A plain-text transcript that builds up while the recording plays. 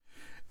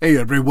Hey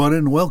everyone,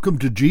 and welcome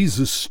to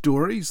Jesus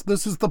Stories.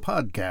 This is the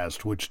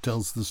podcast which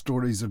tells the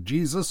stories of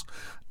Jesus,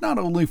 not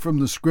only from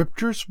the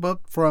scriptures,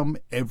 but from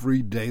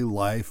everyday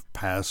life,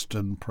 past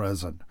and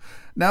present.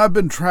 Now, I've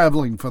been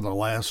traveling for the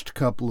last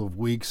couple of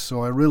weeks,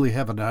 so I really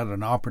haven't had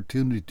an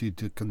opportunity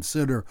to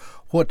consider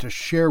what to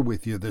share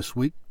with you this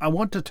week. I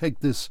want to take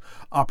this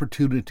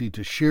opportunity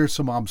to share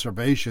some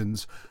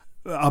observations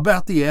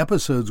about the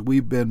episodes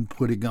we've been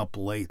putting up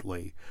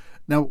lately.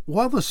 Now,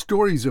 while the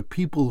stories of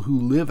people who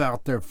live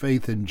out their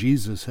faith in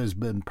Jesus has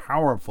been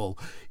powerful,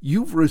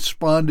 you've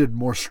responded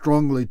more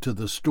strongly to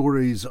the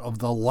stories of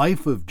the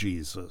life of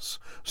Jesus,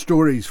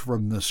 stories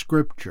from the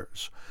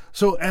scriptures.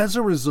 So as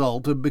a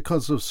result, and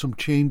because of some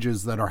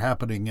changes that are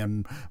happening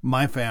in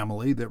my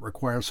family that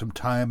require some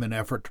time and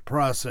effort to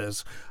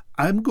process,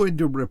 I'm going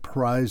to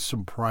reprise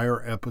some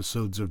prior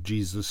episodes of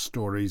Jesus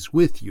Stories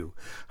with you.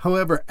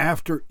 However,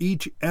 after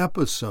each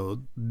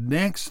episode,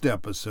 next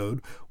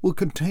episode will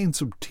contain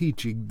some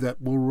teaching that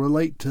will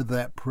relate to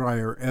that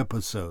prior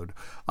episode.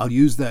 I'll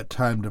use that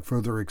time to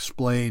further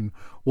explain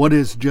what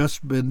has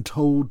just been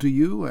told to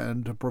you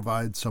and to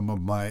provide some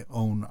of my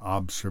own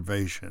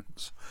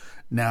observations.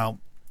 Now,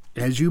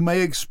 as you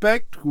may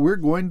expect, we're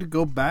going to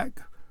go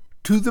back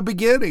to the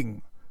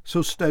beginning,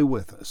 so stay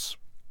with us.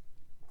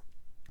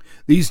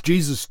 These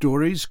Jesus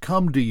stories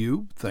come to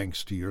you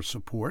thanks to your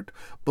support,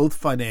 both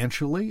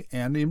financially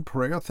and in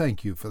prayer.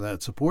 Thank you for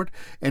that support.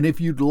 And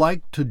if you'd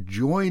like to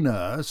join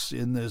us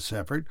in this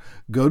effort,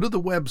 go to the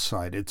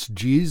website. It's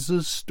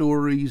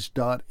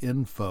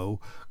jesusstories.info.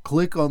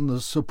 Click on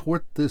the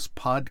Support This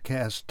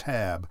Podcast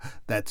tab.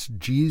 That's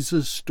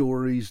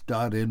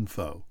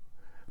jesusstories.info.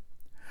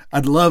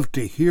 I'd love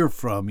to hear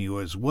from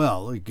you as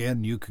well.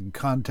 Again, you can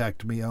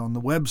contact me on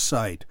the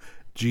website,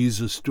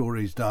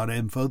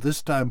 jesusstories.info.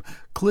 This time,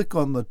 click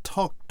on the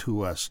Talk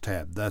to Us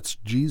tab. That's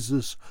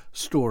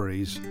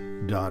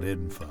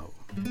jesusstories.info.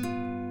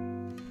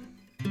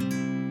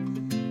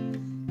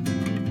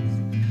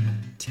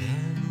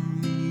 Tell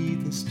me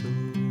the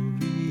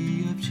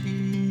story of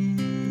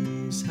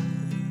Jesus.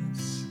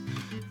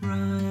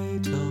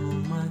 Write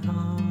on my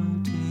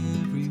heart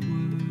every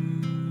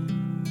word.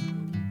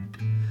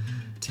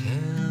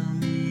 Tell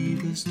me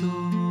the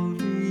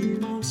story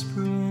most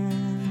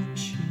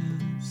precious,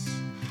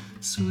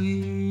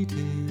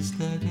 sweetest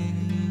that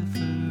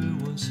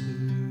ever was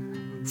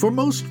heard. For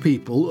most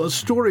people, a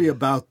story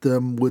about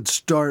them would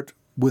start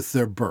with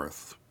their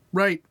birth,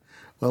 right?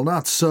 Well,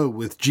 not so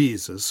with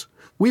Jesus.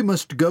 We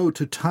must go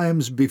to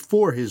times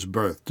before his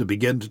birth to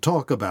begin to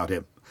talk about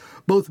him.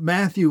 Both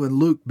Matthew and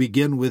Luke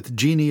begin with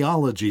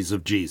genealogies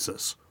of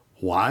Jesus.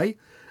 Why?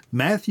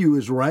 Matthew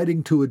is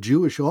writing to a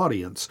Jewish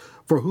audience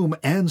for whom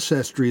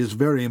ancestry is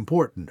very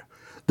important.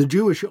 The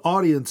Jewish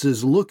audience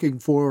is looking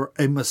for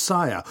a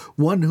Messiah,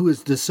 one who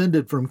is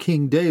descended from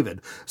King David,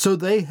 so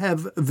they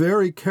have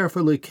very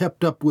carefully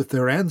kept up with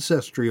their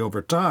ancestry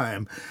over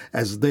time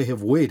as they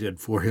have waited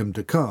for him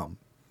to come.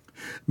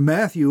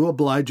 Matthew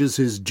obliges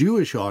his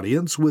Jewish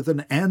audience with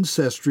an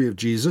ancestry of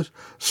Jesus,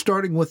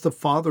 starting with the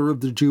father of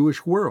the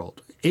Jewish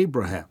world,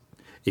 Abraham.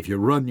 If you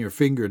run your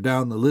finger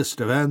down the list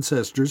of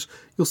ancestors,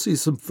 you'll see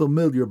some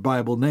familiar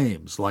Bible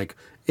names like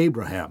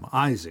Abraham,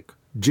 Isaac,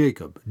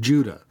 Jacob,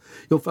 Judah.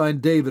 You'll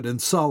find David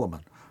and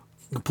Solomon.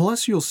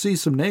 Plus, you'll see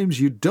some names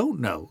you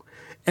don't know.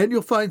 And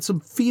you'll find some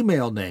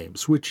female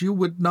names, which you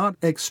would not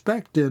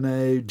expect in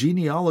a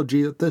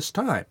genealogy at this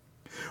time.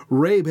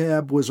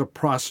 Rahab was a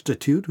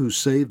prostitute who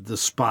saved the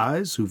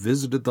spies who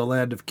visited the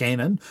land of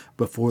Canaan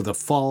before the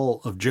fall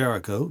of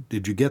Jericho.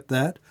 Did you get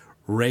that?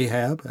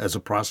 Rahab as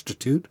a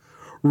prostitute.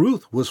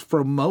 Ruth was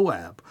from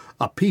Moab,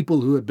 a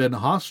people who had been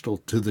hostile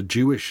to the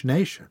Jewish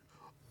nation.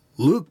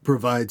 Luke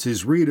provides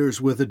his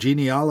readers with a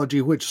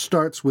genealogy which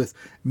starts with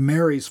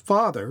Mary's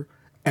father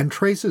and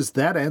traces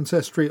that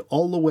ancestry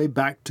all the way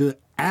back to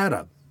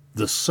Adam,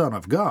 the Son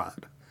of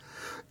God.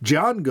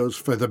 John goes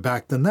further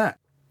back than that.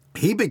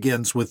 He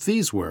begins with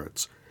these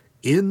words,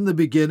 "In the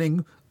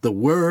beginning, the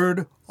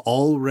Word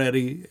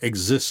already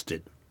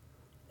existed."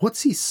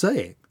 What's he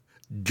saying?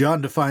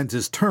 John defines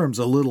his terms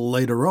a little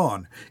later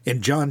on.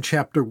 In John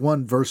chapter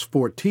 1, verse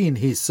 14,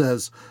 he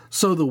says,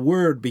 "So the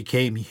Word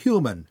became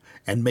human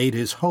and made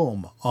his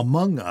home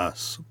among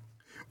us."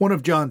 One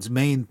of John's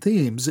main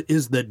themes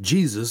is that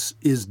Jesus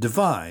is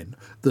divine,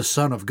 the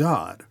Son of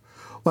God.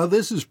 While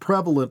this is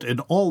prevalent in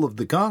all of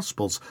the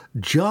Gospels,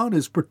 John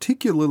is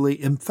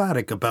particularly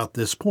emphatic about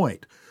this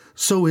point.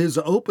 So his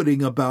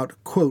opening about,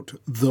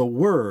 quote, "the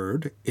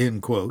Word,"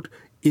 end quote,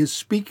 is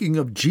speaking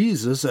of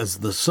Jesus as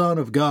the Son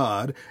of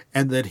God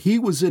and that he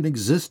was in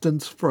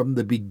existence from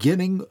the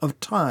beginning of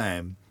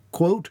time.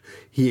 Quote,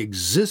 "He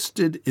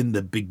existed in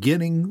the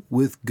beginning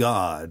with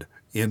God,"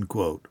 end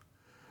quote.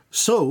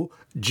 So,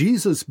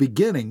 Jesus'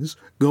 beginnings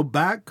go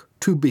back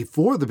to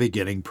before the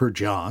beginning per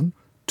John,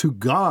 to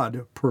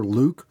God per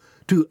Luke,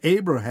 to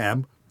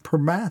Abraham per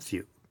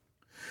Matthew.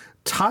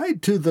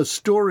 Tied to the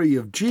story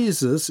of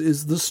Jesus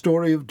is the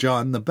story of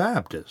John the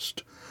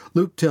Baptist.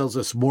 Luke tells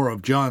us more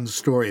of John's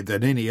story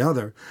than any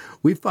other.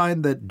 We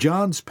find that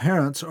John's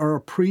parents are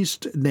a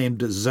priest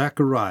named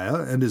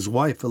Zechariah and his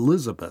wife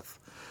Elizabeth.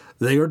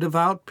 They are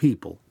devout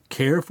people,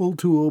 careful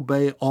to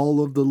obey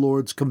all of the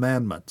Lord's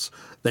commandments.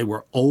 They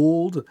were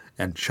old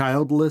and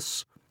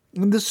childless.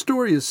 And this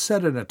story is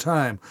set in a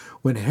time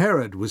when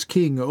Herod was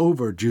king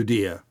over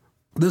Judea.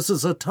 This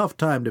is a tough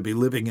time to be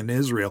living in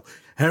Israel.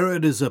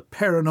 Herod is a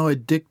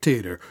paranoid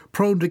dictator,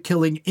 prone to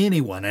killing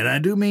anyone, and I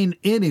do mean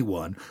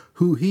anyone,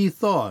 who he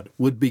thought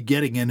would be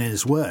getting in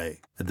his way.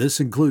 And this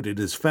included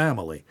his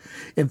family.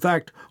 In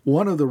fact,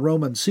 one of the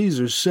Roman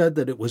Caesars said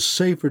that it was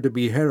safer to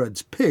be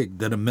Herod's pig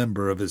than a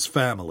member of his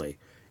family.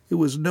 It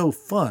was no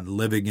fun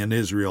living in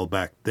Israel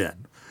back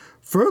then.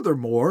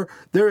 Furthermore,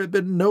 there had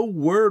been no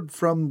word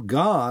from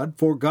God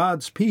for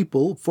God's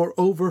people for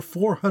over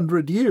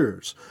 400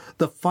 years.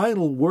 The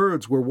final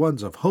words were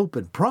ones of hope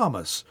and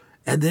promise,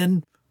 and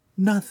then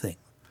nothing.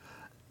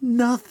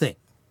 Nothing.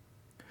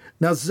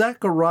 Now,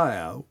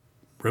 Zechariah,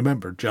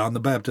 remember John the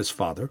Baptist's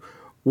father,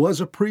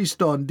 was a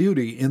priest on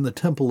duty in the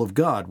temple of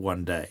God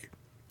one day.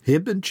 He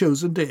had been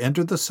chosen to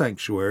enter the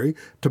sanctuary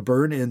to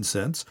burn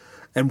incense,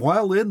 and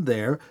while in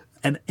there,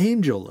 an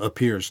angel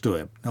appears to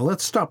him. Now,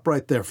 let's stop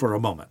right there for a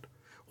moment.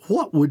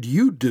 What would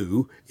you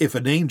do if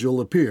an angel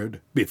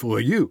appeared before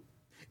you?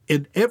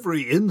 In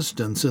every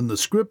instance in the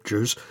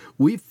Scriptures,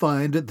 we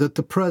find that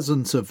the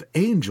presence of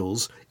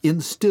angels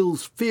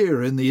instills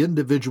fear in the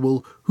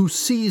individual who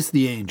sees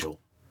the angel.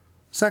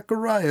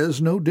 Zechariah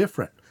is no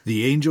different.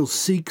 The angel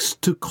seeks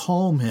to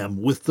calm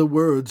him with the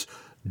words,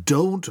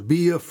 "Don't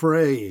be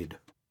afraid."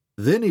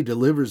 Then he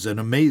delivers an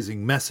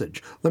amazing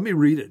message. Let me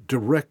read it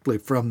directly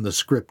from the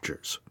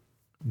Scriptures.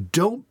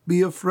 "Don't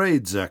be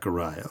afraid,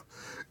 Zechariah.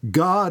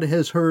 God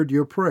has heard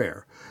your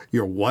prayer.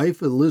 Your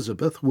wife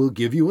Elizabeth will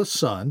give you a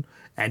son,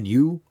 and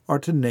you are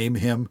to name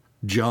him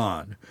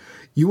John.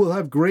 You will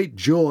have great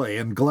joy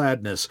and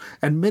gladness,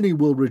 and many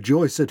will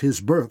rejoice at his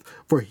birth,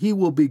 for he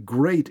will be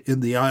great in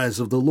the eyes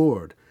of the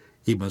Lord.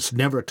 He must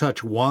never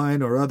touch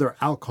wine or other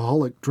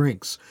alcoholic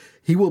drinks.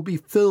 He will be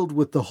filled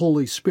with the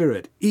Holy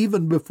Spirit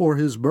even before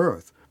his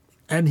birth,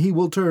 and he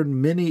will turn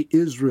many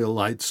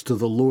Israelites to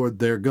the Lord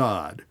their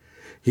God.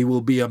 He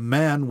will be a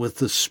man with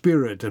the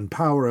spirit and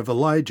power of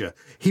Elijah.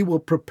 He will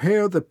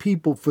prepare the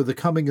people for the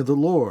coming of the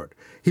Lord.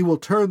 He will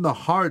turn the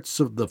hearts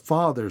of the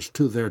fathers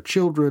to their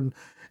children,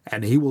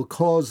 and he will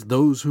cause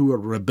those who are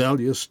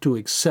rebellious to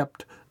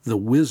accept the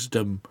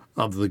wisdom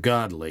of the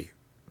godly."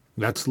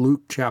 That's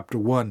Luke chapter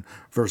 1,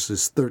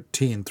 verses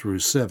 13 through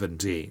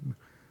 17.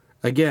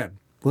 Again,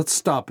 let's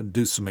stop and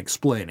do some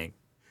explaining.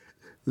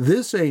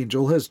 This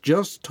angel has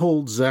just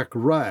told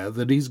Zechariah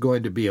that he's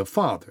going to be a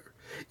father,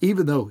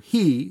 even though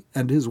he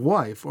and his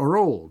wife are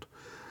old.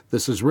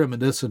 This is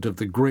reminiscent of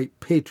the great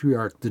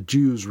patriarch the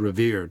Jews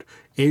revered,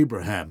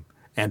 Abraham,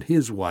 and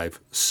his wife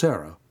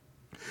Sarah.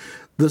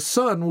 The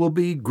son will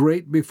be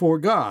great before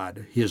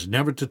God. He is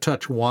never to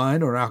touch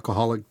wine or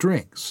alcoholic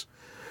drinks.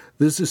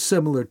 This is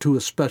similar to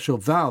a special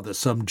vow that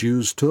some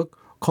Jews took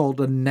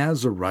called a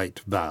Nazirite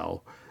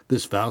vow.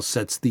 This vow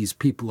sets these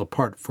people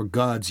apart for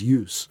God's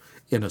use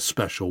in a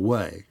special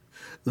way.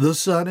 The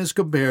son is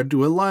compared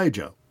to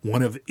Elijah,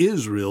 one of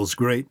Israel's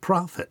great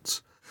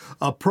prophets,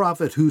 a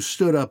prophet who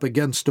stood up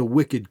against a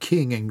wicked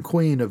king and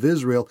queen of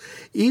Israel,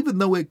 even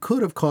though it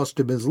could have cost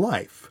him his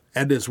life.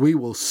 And as we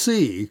will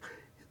see,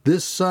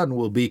 this son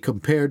will be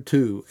compared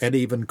to and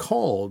even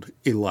called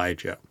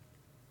Elijah.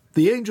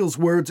 The angel's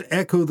words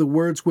echo the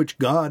words which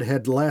God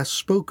had last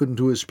spoken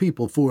to his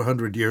people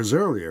 400 years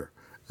earlier.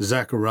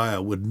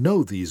 Zechariah would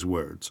know these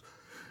words.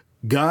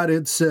 God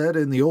had said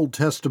in the Old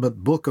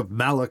Testament book of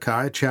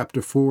Malachi,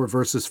 chapter 4,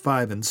 verses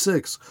 5 and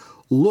 6,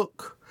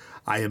 "Look,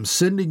 I am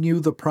sending you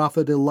the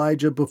prophet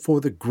Elijah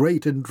before the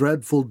great and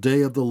dreadful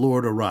day of the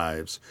Lord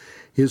arrives.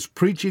 His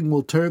preaching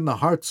will turn the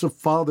hearts of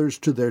fathers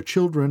to their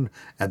children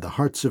and the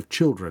hearts of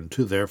children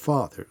to their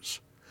fathers."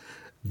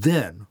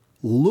 Then,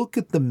 look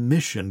at the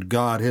mission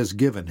God has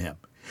given him.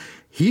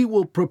 He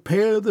will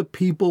prepare the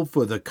people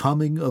for the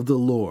coming of the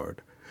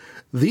Lord.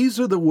 These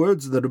are the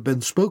words that have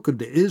been spoken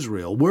to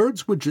Israel,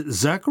 words which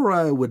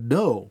Zechariah would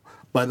know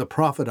by the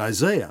prophet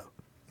Isaiah.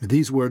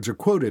 These words are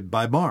quoted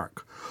by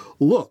Mark.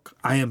 "Look,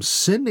 I am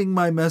sending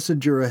my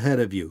messenger ahead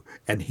of you,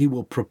 and he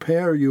will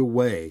prepare your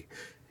way.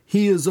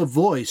 He is a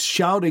voice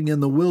shouting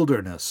in the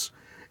wilderness.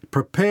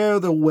 Prepare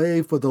the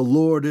way, for the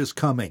Lord is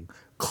coming.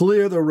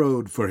 Clear the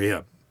road for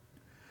him."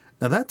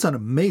 Now that's an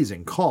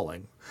amazing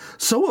calling.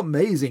 So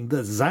amazing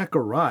that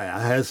Zechariah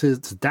has his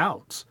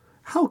doubts.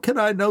 "How can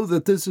I know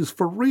that this is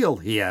for real?"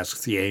 he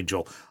asks the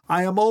angel.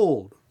 "I am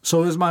old.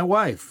 So is my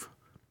wife."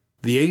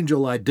 The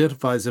angel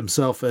identifies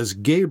himself as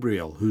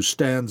Gabriel, who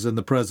stands in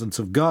the presence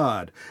of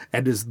God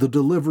and is the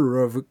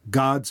deliverer of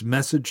God's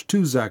message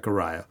to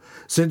Zechariah.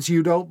 "Since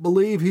you don't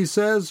believe," he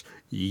says,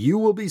 "you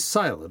will be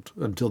silent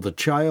until the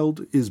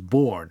child is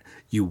born.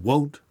 You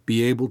won't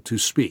be able to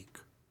speak."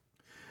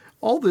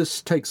 All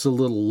this takes a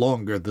little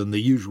longer than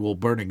the usual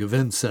burning of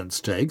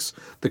incense takes.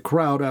 The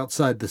crowd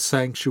outside the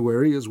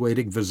sanctuary is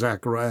waiting for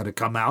Zechariah to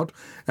come out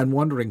and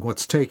wondering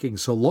what's taking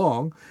so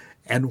long.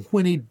 And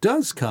when he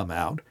does come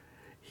out,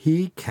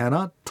 he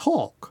cannot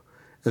talk.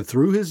 And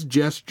through his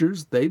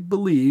gestures, they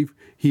believe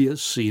he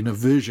has seen a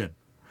vision.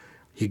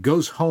 He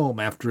goes home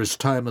after his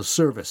time of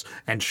service,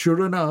 and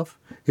sure enough,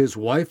 his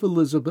wife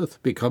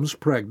Elizabeth becomes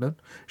pregnant.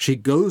 She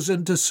goes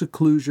into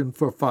seclusion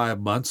for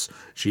 5 months.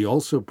 She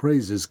also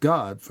praises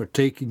God for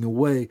taking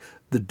away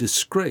the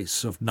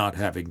disgrace of not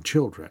having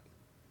children.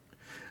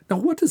 Now,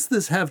 what does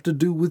this have to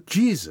do with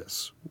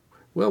Jesus?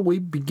 Well, we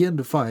begin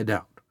to find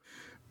out.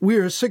 We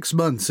are 6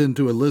 months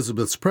into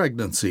Elizabeth's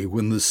pregnancy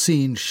when the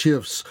scene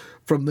shifts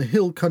from the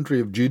hill country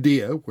of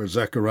Judea, where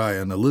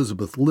Zechariah and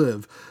Elizabeth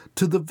live,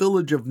 to the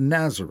village of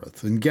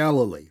Nazareth in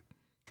Galilee.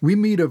 We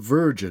meet a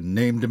virgin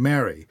named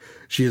Mary.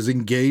 She is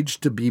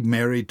engaged to be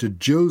married to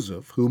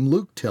Joseph, whom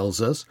Luke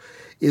tells us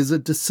is a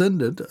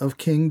descendant of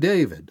King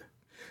David.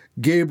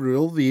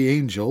 Gabriel, the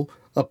angel,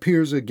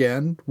 appears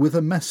again with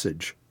a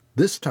message,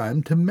 this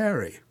time to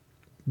Mary.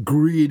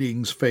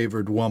 "Greetings,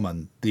 favored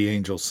woman," the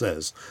angel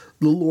says.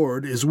 "The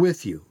Lord is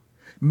with you."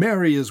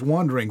 Mary is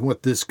wondering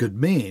what this could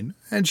mean,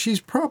 and she's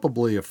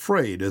probably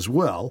afraid as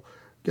well.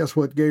 Guess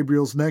what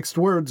Gabriel's next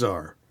words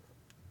are?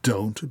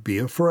 Don't be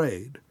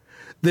afraid.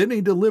 Then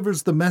he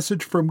delivers the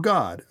message from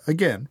God.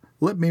 Again,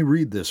 let me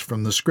read this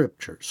from the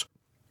Scriptures.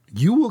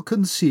 "You will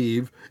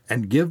conceive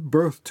and give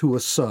birth to a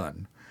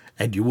son,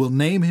 and you will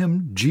name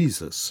him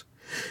Jesus.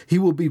 He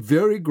will be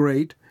very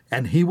great,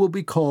 and he will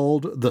be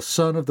called the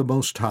Son of the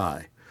Most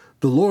High.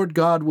 The Lord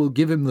God will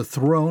give him the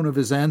throne of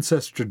his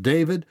ancestor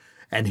David,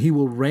 and he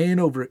will reign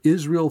over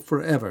Israel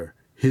forever.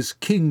 His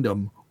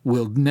kingdom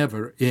will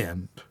never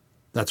end."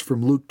 That's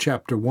from Luke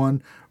chapter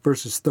 1,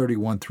 verses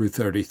 31 through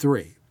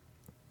 33.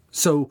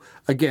 So,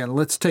 again,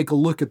 let's take a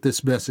look at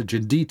this message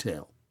in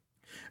detail.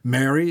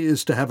 Mary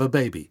is to have a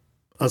baby,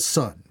 a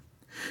son.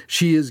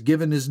 She is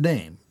given his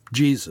name,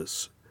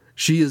 Jesus.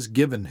 She is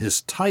given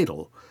his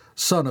title,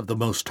 Son of the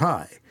Most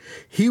High.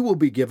 He will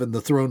be given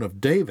the throne of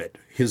David,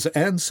 his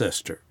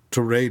ancestor,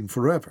 to reign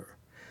forever.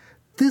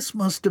 This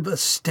must have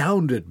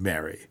astounded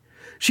Mary.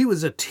 She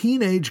was a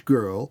teenage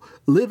girl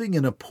living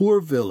in a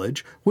poor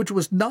village which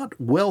was not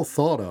well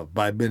thought of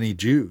by many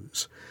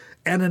Jews.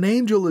 And an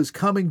angel is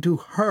coming to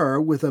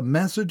her with a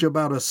message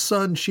about a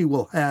son she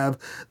will have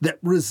that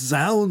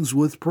resounds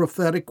with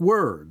prophetic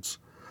words.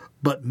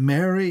 But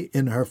Mary,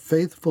 in her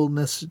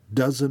faithfulness,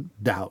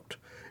 doesn't doubt.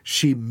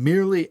 She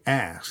merely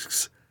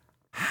asks,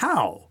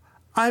 "How?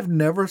 I've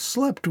never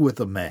slept with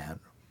a man."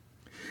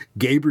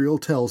 Gabriel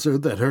tells her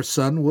that her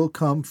son will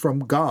come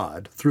from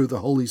God through the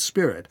Holy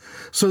Spirit,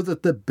 so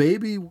that the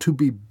baby to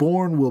be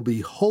born will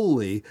be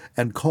holy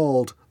and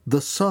called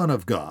the Son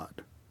of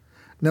God.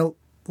 Now,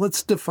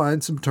 let's define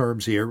some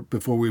terms here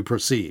before we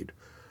proceed.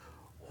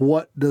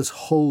 What does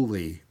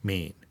holy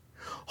mean?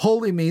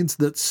 Holy means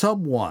that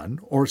someone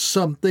or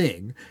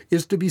something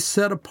is to be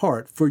set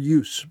apart for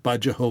use by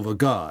Jehovah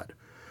God.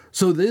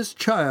 So this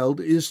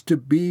child is to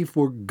be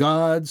for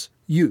God's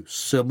use,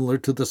 similar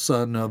to the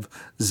son of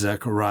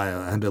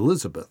Zechariah and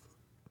Elizabeth.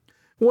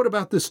 What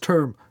about this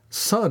term,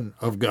 Son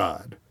of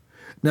God?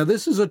 Now,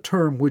 this is a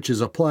term which is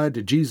applied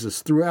to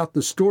Jesus throughout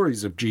the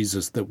stories of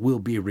Jesus that we'll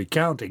be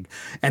recounting,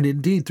 and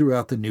indeed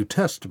throughout the New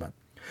Testament.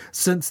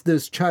 Since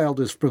this child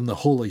is from the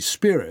Holy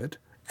Spirit,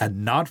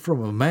 and not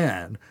from a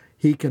man,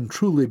 he can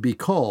truly be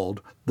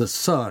called the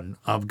Son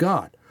of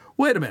God.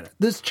 Wait a minute,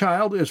 this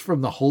child is from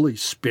the Holy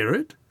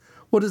Spirit?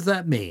 What does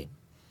that mean?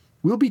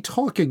 We'll be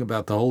talking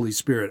about the Holy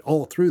Spirit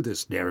all through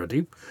this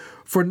narrative.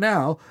 For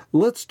now,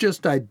 let's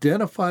just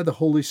identify the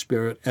Holy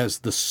Spirit as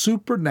the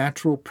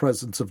supernatural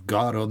presence of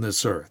God on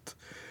this earth.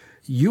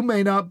 You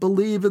may not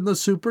believe in the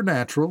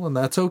supernatural, and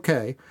that's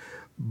okay,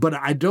 but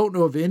I don't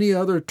know of any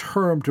other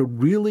term to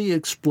really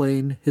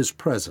explain his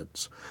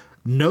presence.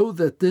 Know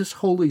that this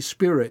Holy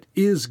Spirit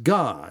is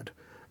God,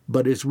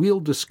 but as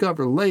we'll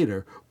discover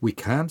later, we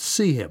can't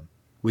see him.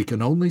 We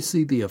can only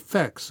see the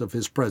effects of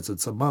his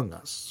presence among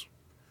us.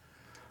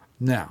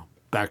 Now,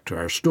 back to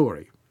our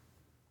story.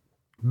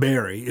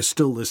 Mary is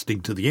still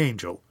listening to the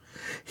angel.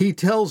 He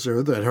tells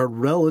her that her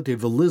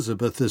relative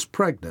Elizabeth is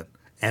pregnant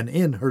and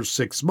in her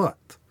 6th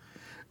month.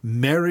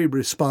 Mary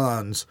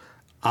responds,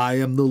 "I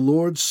am the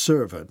Lord's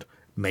servant.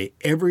 May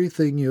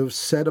everything you have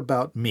said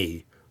about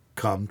me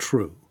come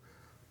true."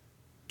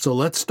 So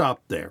let's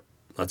stop there.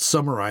 Let's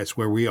summarize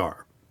where we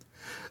are.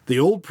 The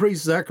old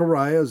priest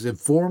Zechariah is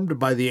informed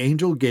by the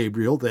angel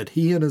Gabriel that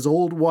he and his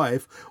old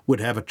wife would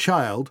have a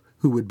child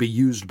who would be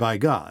used by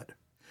God.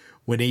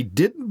 When he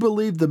didn't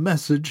believe the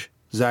message,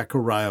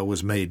 Zechariah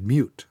was made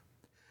mute.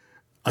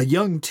 A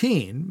young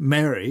teen,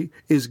 Mary,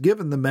 is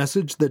given the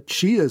message that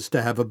she is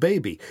to have a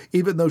baby,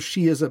 even though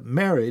she isn't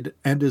married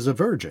and is a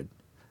virgin.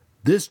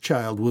 This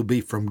child will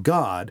be from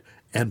God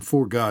and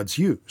for God's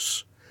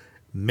use.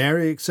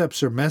 Mary accepts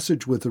her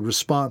message with a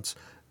response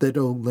that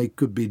only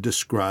could be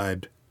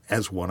described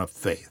as one of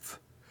faith.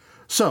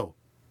 So,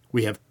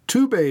 we have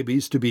 2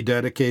 babies to be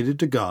dedicated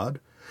to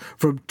God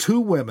from 2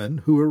 women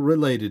who are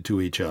related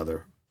to each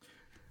other.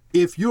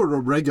 If you're a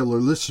regular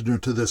listener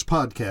to this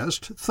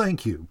podcast,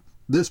 thank you.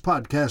 This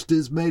podcast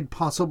is made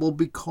possible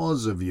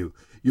because of you.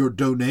 Your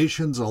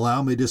donations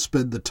allow me to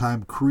spend the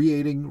time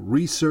creating,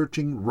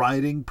 researching,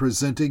 writing,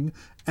 presenting,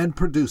 and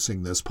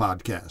producing this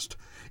podcast.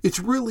 It's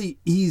really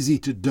easy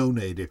to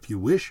donate if you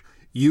wish.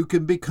 You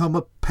can become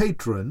a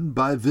patron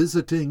by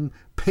visiting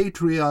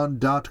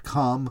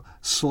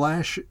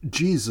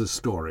patreon.com/Jesus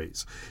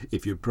Stories.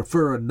 If you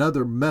prefer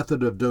another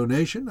method of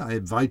donation, I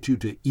invite you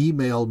to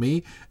email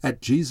me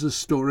at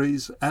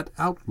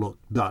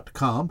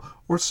jesusstories@outlook.com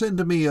or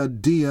send me a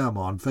DM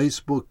on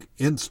Facebook,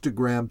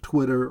 Instagram,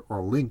 Twitter,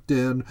 or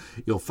LinkedIn.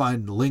 You'll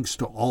find links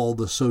to all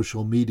the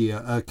social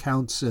media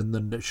accounts in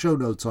the show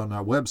notes on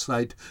our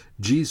website,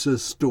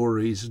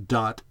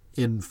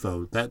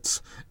 jesusstories.info.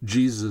 That's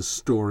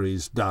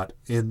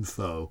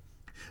jesusstories.info.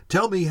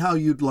 Tell me how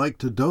you'd like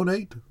to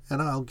donate, and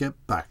I'll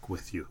get back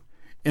with you.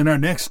 In our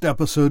next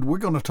episode, we're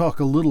going to talk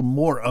a little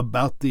more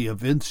about the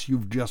events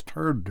you've just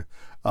heard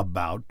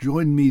about.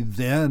 Join me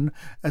then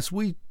as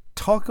we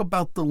talk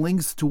about the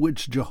lengths to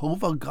which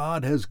Jehovah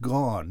God has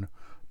gone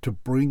to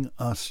bring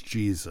us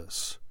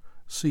Jesus.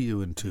 See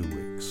you in 2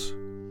 weeks.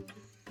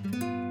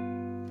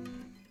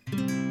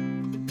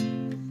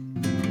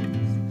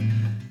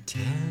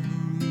 Tell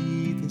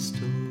me the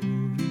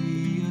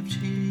story of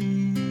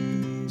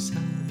Jesus.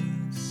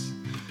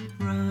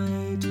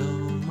 Write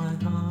on my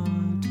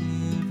heart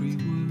every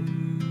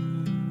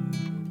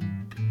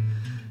word.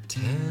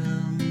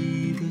 Tell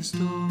me the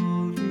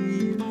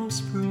story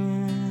most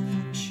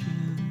precious,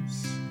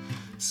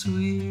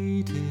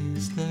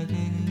 sweetest that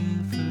ever